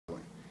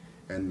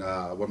And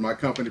what my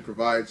company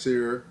provides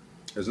here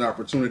is an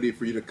opportunity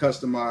for you to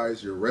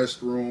customize your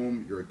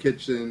restroom, your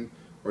kitchen,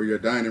 or your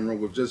dining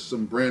room with just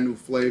some brand new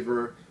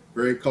flavor,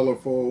 very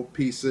colorful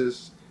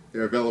pieces.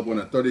 They're available in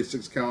a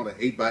 36 count, an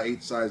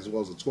 8x8 size, as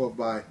well as a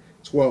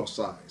 12x12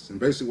 size. And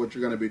basically what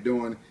you're going to be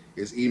doing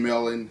is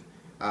emailing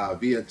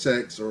via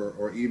text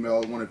or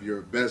email one of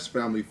your best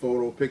family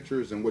photo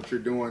pictures. And what you're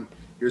doing,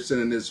 you're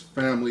sending this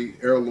family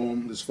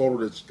heirloom, this photo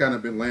that's kind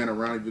of been laying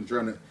around. You've been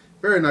trying to,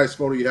 very nice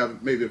photo you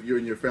have, maybe of you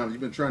and your family.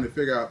 You've been trying to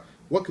figure out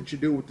what could you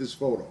do with this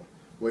photo.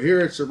 Well,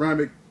 here at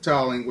Ceramic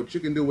Tiling, what you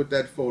can do with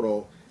that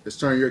photo is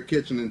turn your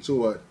kitchen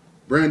into a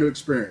brand new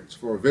experience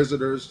for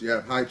visitors. You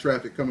have high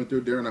traffic coming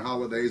through during the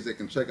holidays. They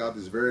can check out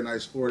this very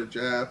nice floor that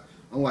you have,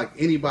 unlike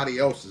anybody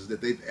else's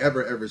that they've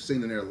ever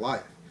seen in their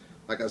life.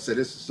 Like I said,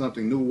 this is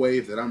something new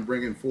wave that I'm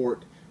bringing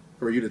forward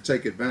for you to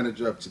take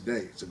advantage of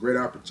today. It's a great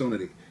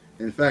opportunity.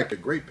 In fact, a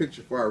great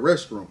picture for our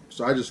restroom.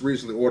 So I just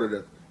recently ordered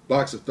a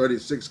box of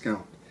 36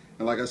 count.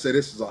 And like I said,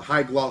 this is a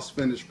high gloss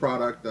finish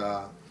product.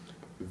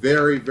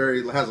 Very,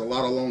 has a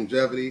lot of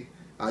longevity.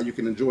 You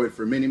can enjoy it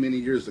for many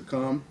years to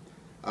come.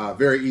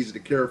 Very easy to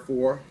care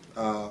for.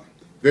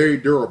 Very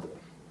durable.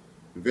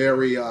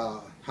 Very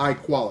high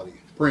quality,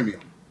 premium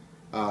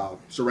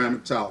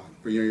ceramic tiling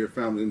for you and your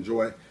family to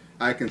enjoy.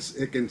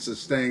 It can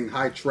sustain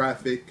high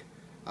traffic.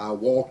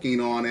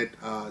 Walking on it,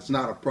 it's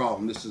not a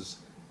problem. This is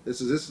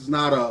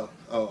not a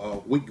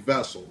weak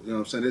vessel. You know what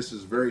I'm saying? This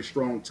is very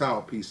strong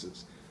tile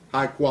pieces,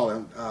 high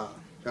quality.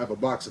 I have a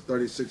box of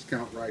 36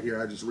 count right here.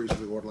 I just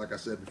recently ordered, like I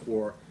said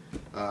before.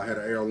 I had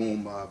an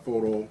heirloom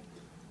photo.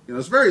 You know,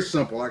 it's very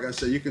simple. Like I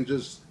said, you can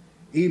just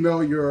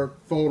email your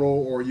photo,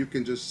 or you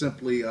can just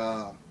simply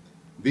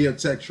via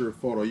text your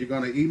photo. You're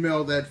going to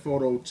email that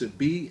photo to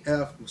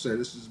BF. Say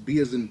this is B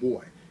as in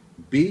boy.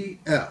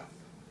 BF.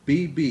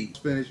 BB.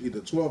 Finish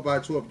either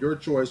 12x12, your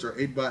choice, or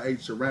 8x8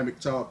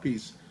 ceramic tile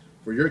piece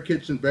for your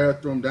kitchen,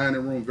 bathroom,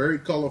 dining room. Very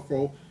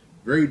colorful,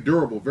 very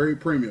durable, very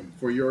premium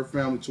for your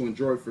family to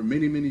enjoy for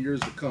many years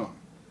to come.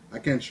 I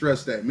can't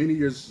stress that. Many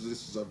years.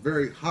 This is a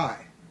very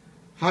high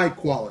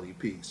quality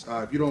piece.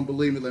 If you don't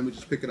believe me, let me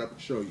just pick it up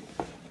and show you.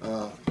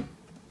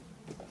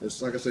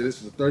 It's like I said,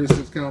 this is a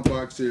 36 count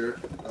box here.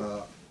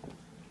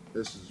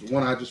 This is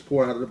one I just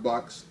poured out of the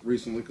box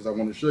recently because I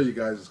want to show you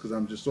guys this, because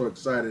I'm just so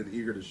excited and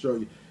eager to show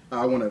you.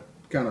 I want to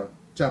kind of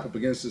tap up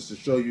against this to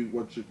show you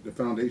the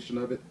foundation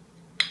of it.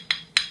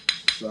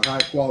 It's a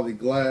high quality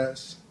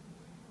glass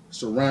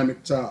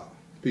ceramic tile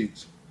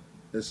piece.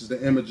 This is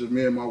the image of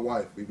me and my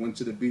wife. We went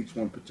to the beach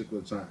one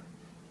particular time.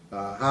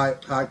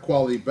 High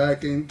quality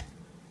backing.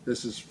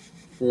 This is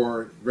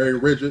for very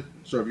rigid.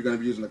 So if you're going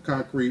to be using a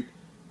concrete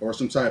or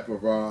some type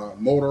of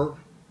mortar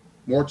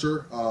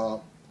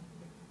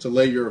to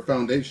lay your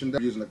foundation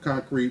down, using a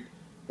concrete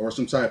or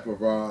some type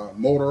of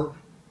mortar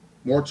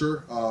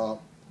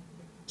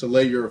to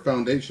lay your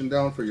foundation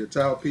down for your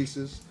tile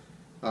pieces.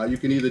 You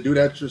can either do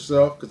that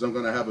yourself, because I'm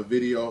going to have a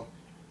video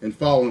and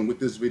following with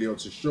this video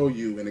to show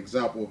you an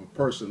example of a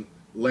person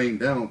laying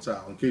down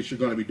tile, in case you're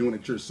going to be doing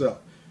it yourself.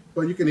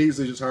 But you can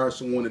easily just hire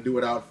someone to do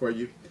it out for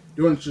you.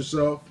 Doing it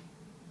yourself,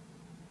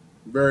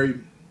 very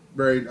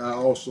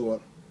also a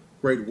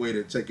great way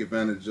to take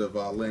advantage of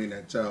laying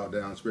that tile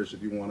down, especially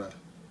if you want to,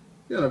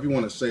 if you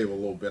want to save a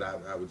little bit,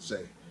 I would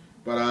say.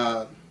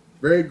 But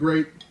very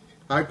great,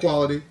 high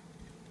quality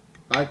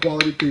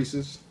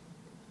pieces.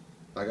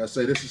 Like I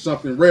say, this is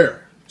something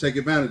rare. Take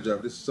advantage of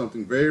it. This is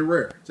something very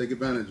rare. Take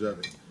advantage of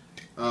it.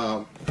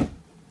 So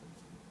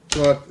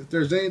if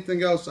there's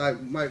anything else I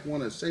might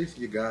want to say to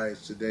you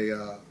guys today,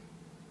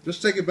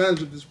 just take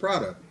advantage of this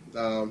product.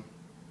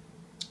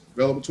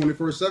 Available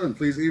 24/7.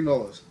 Please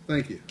email us.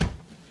 Thank you.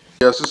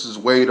 Yes, this is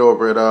Wade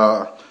over at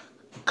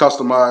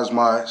Customize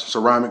My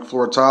Ceramic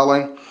Floor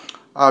Tiling.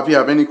 If you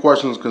have any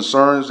questions,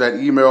 concerns, that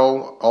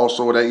email is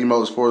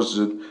for us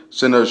to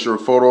send us your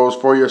photos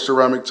for your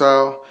ceramic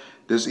tile.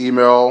 This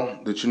email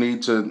that you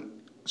need to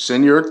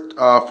send your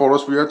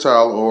photos for your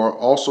tile, or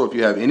also if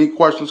you have any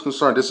questions,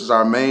 concerns, this is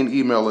our main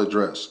email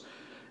address,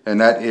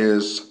 and that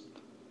is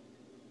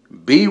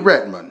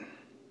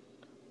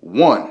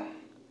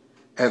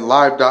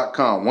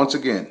bredmond1@live.com. Once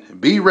again,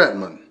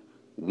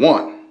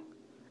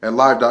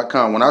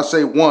 bredmond1@live.com. When I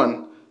say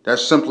 1,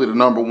 that's simply the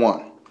number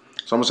 1.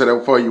 So I'm going to say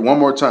that for you one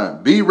more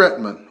time.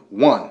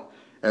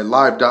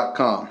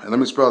 bredmond1@live.com. And let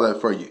me spell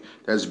that for you.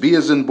 That's B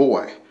as in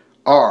boy,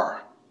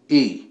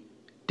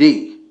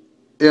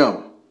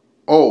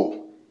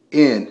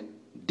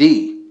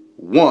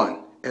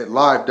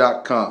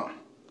 REDMOND1@live.com.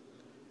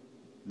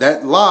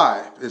 That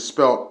live is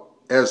spelled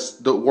as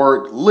the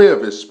word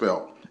live is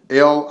spelled,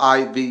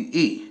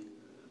 LIVE.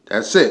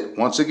 That's it.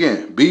 Once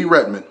again,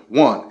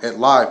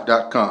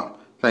 bredmond1@live.com.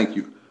 Thank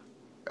you.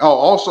 Oh,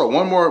 also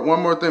one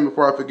more thing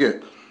before I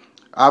forget.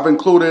 I've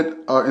included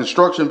an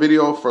instruction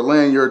video for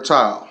laying your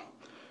tile.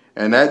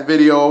 And that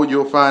video,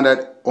 you'll find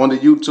that on the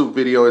YouTube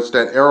video. It's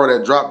that arrow,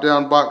 that drop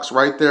down box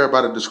right there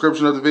by the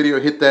description of the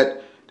video. Hit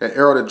that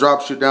arrow that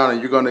drops you down,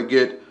 and you're going to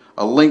get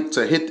a link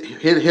to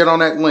hit on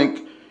that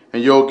link,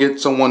 and you'll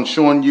get someone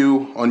showing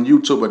you on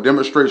YouTube a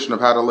demonstration of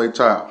how to lay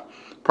tile.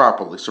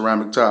 properly,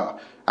 ceramic tile.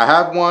 I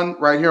have one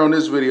right here on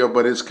this video,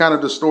 but it's kind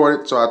of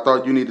distorted, so I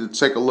thought you needed to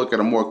take a look at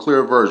a more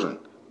clear version.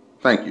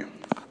 Thank you.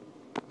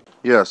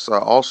 Yes,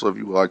 also if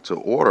you would like to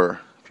order,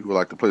 if you would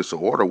like to place an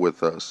order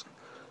with us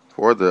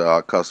for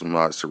the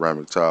customized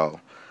ceramic tile,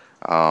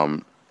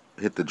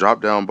 hit the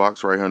drop down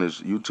box right here in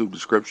this YouTube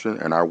description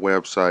and our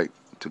website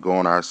to go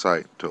on our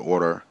site to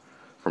order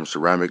from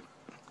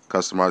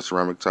customized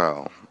ceramic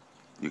tile.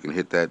 You can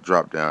hit that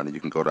drop down and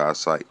you can go to our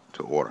site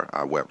to order,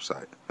 our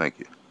website. Thank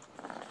you.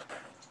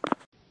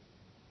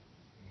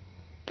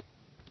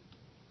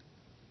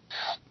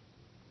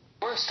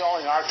 We're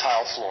installing our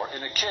tile floor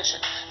in the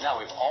kitchen. Now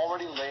we've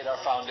already laid our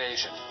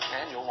foundation,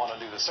 and you'll want to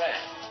do the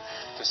same.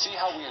 To see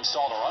how we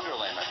installed our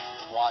underlayment,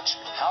 watch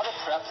How to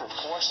Prep for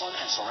Porcelain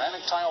and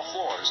Ceramic Tile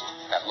Floors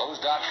at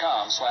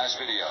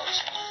Lowe's.com/videos.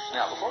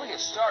 Now, before we get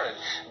started,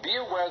 be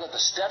aware that the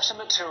steps and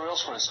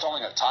materials for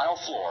installing a tile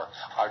floor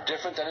are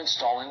different than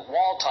installing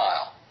wall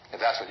tile. If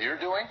that's what you're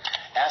doing,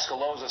 ask a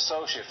Lowe's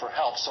associate for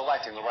help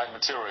selecting the right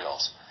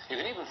materials. You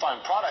can even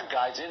find product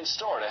guides in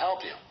store to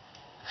help you.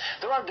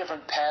 There are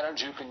different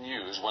patterns you can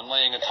use when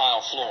laying a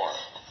tile floor.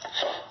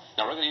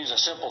 Now we're going to use a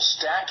simple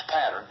stacked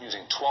pattern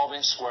using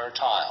 12-inch square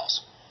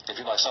tiles. If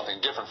you'd like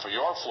something different for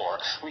your floor,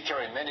 we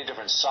carry many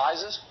different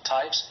sizes,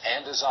 types,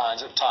 and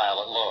designs of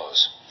tile at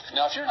Lowe's.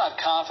 Now if you're not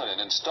confident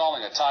in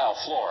installing a tile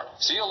floor,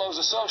 see a Lowe's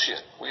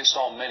associate. We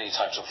install many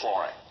types of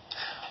flooring.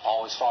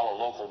 Always follow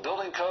local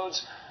building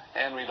codes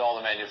and read all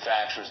the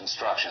manufacturer's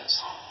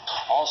instructions.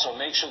 Also,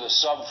 make sure the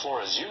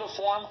subfloor is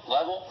uniform,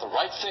 level, the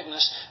right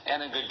thickness,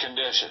 and in good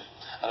condition.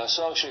 An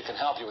associate can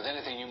help you with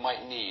anything you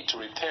might need to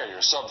repair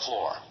your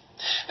subfloor.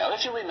 Now,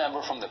 if you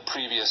remember from the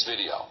previous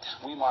video,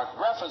 we marked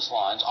reference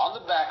lines on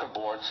the backer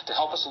board to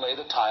help us lay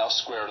the tiles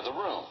square to the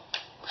room.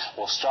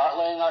 We'll start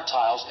laying our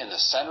tiles in the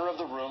center of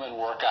the room and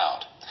work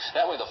out.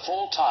 That way the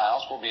full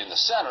tiles will be in the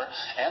center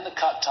and the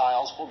cut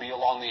tiles will be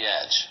along the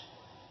edge.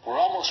 We're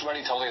almost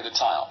ready to lay the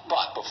tile,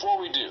 but before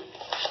we do,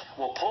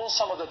 we'll pull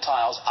some of the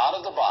tiles out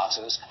of the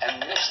boxes and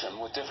mix them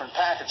with different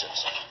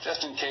packages,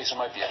 just in case there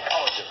might be a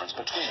color difference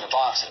between the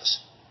boxes.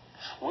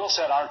 We'll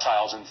set our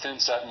tiles in thin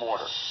set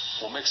mortar.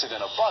 We'll mix it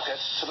in a bucket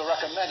to the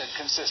recommended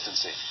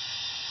consistency.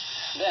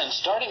 Then,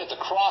 starting at the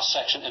cross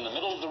section in the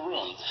middle of the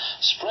room,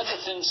 spread the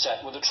thin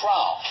set with a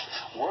trowel.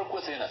 Work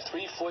within a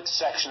 3-foot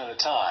section at a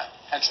time,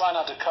 and try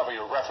not to cover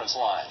your reference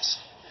lines.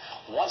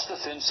 Once the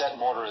thin set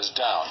mortar is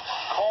down,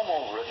 comb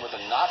over it with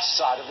the notched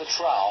side of the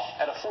trowel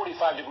at a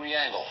 45-degree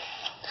angle.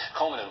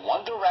 Comb it in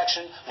one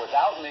direction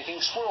without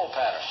making swirl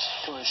patterns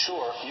to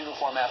ensure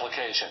uniform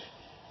application.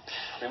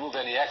 Remove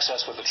any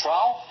excess with the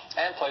trowel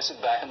and place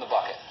it back in the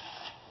bucket.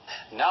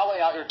 Now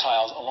lay out your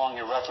tiles along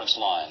your reference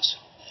lines.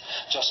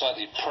 Just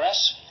lightly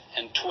press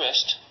and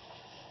twist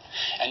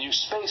and use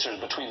spacers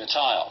between the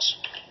tiles.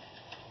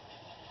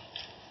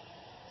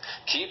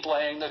 Keep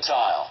laying the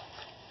tile.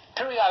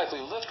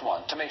 Periodically lift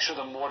one to make sure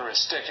the mortar is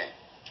sticking.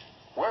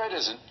 Where it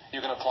isn't,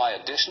 you can apply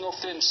additional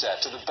thin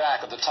set to the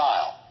back of the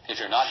tile. If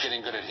you're not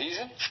getting good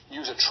adhesion,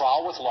 use a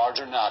trowel with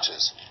larger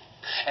notches.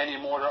 Any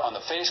mortar on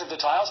the face of the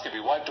tiles can be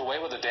wiped away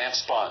with a damp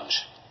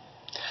sponge.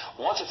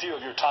 Once a few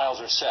of your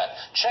tiles are set,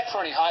 check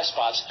for any high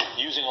spots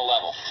using a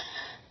level.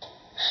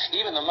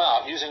 Even them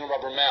out using a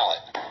rubber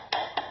mallet.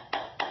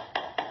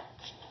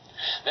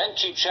 Then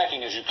keep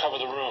checking as you cover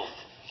the room.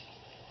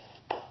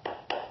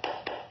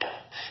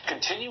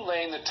 Continue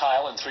laying the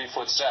tile in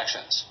 3-foot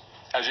sections.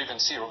 As you can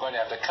see, we're going to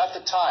have to cut the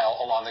tile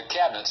along the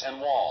cabinets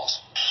and walls.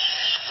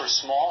 For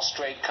small,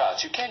 straight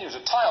cuts, you can use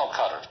a tile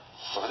cutter,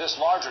 but for this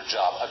larger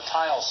job, a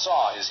tile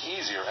saw is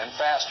easier and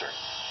faster.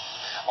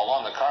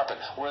 Along the carpet,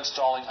 we're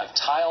installing a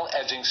tile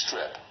edging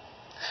strip.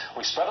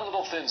 We spread a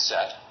little thin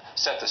set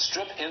the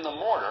strip in the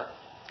mortar,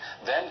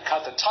 then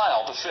cut the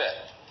tile to fit.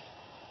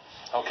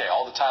 Okay,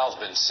 all the tile's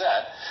been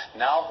set.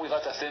 Now we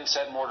let the thin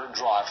set mortar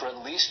dry for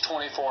at least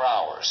 24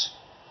 hours.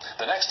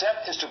 The next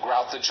step is to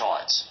grout the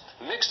joints.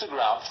 Mix the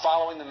grout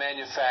following the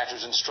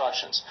manufacturer's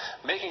instructions,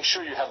 making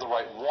sure you have the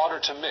right water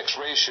to mix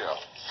ratio.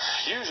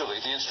 Usually,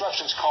 the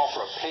instructions call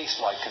for a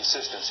paste-like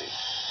consistency.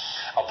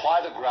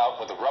 Apply the grout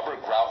with a rubber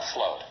grout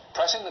float,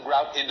 pressing the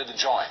grout into the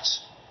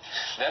joints.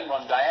 Then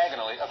run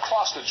diagonally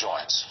across the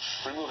joints,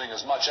 removing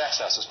as much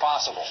excess as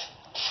possible.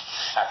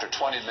 After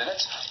 20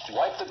 minutes,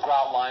 wipe the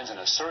grout lines in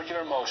a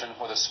circular motion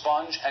with a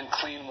sponge and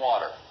clean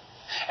water.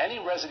 Any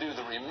residue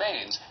that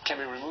remains can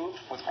be removed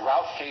with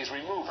grout haze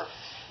remover.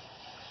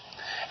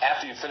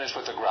 After you finish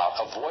with the grout,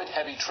 avoid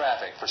heavy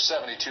traffic for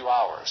 72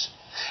 hours.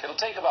 It'll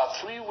take about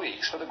 3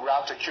 weeks for the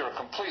grout to cure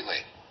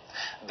completely.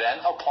 Then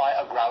apply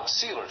a grout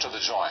sealer to the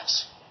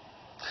joints.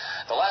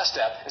 The last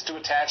step is to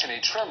attach any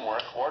trim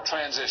work or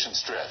transition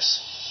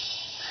strips.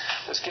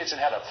 This kitchen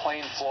had a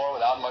plain floor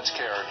without much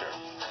character,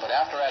 but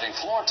after adding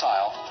floor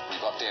tile, we've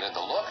updated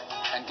the look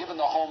and given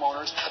the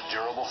homeowners a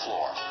durable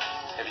floor.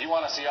 If you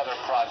want to see other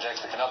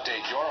projects that can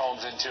update your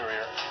home's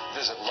interior,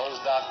 visit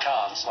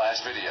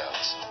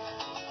Lowe's.com/videos.